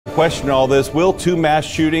Question all this, will two mass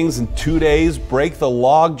shootings in 2 days break the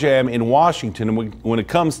logjam in Washington when it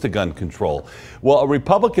comes to gun control? Well, a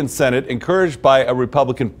Republican Senate, encouraged by a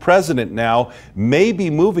Republican president now, may be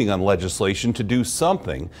moving on legislation to do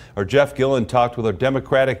something. Our Jeff Gillen talked with our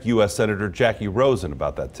Democratic U.S. Senator Jackie Rosen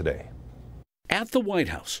about that today. At the White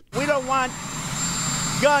House, we don't want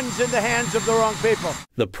guns in the hands of the wrong people.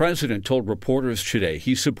 The president told reporters today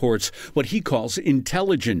he supports what he calls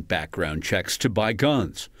intelligent background checks to buy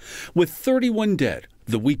guns. With 31 dead,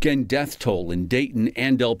 the weekend death toll in Dayton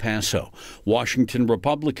and El Paso, Washington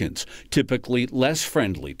Republicans, typically less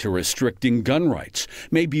friendly to restricting gun rights,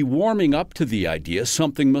 may be warming up to the idea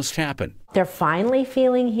something must happen. They're finally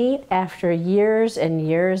feeling heat after years and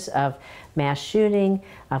years of mass shooting,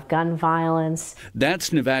 of gun violence.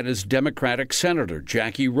 That's Nevada's Democratic Senator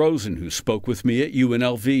Jackie Rosen, who spoke with me at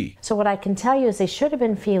UNLV. So what I can tell you is they should have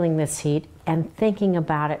been feeling this heat and thinking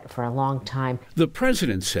about it for a long time. The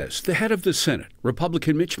president says the head of the Senate,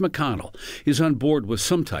 Republican Mitch McConnell, is on board with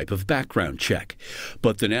some type of background check.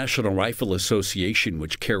 But the National Rifle Association,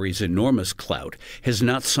 which carries enormous clout, has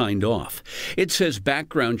not signed off. It says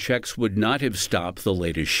background checks would not have stopped the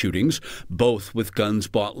latest shootings, both with guns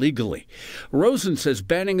bought legally. Rosen says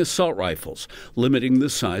banning assault rifles, limiting the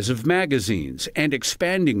size of magazines, and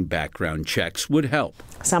expanding background checks would help.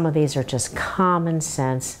 Some of these are just common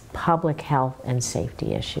sense public health and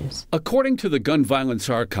safety issues. According to the Gun Violence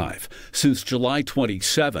Archive, since July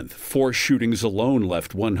 27th, 4 shootings alone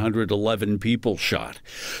left 111 people shot.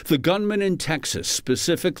 The gunman in Texas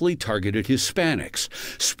specifically targeted Hispanics,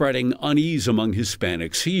 spreading unease among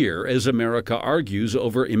Hispanics here as America argues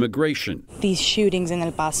over immigration. These shootings in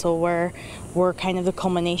El Paso were kind of the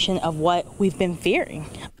culmination of what we've been fearing.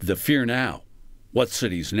 The fear now. What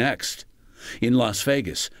city's next? In Las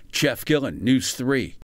Vegas, Jeff Gillen, News 3.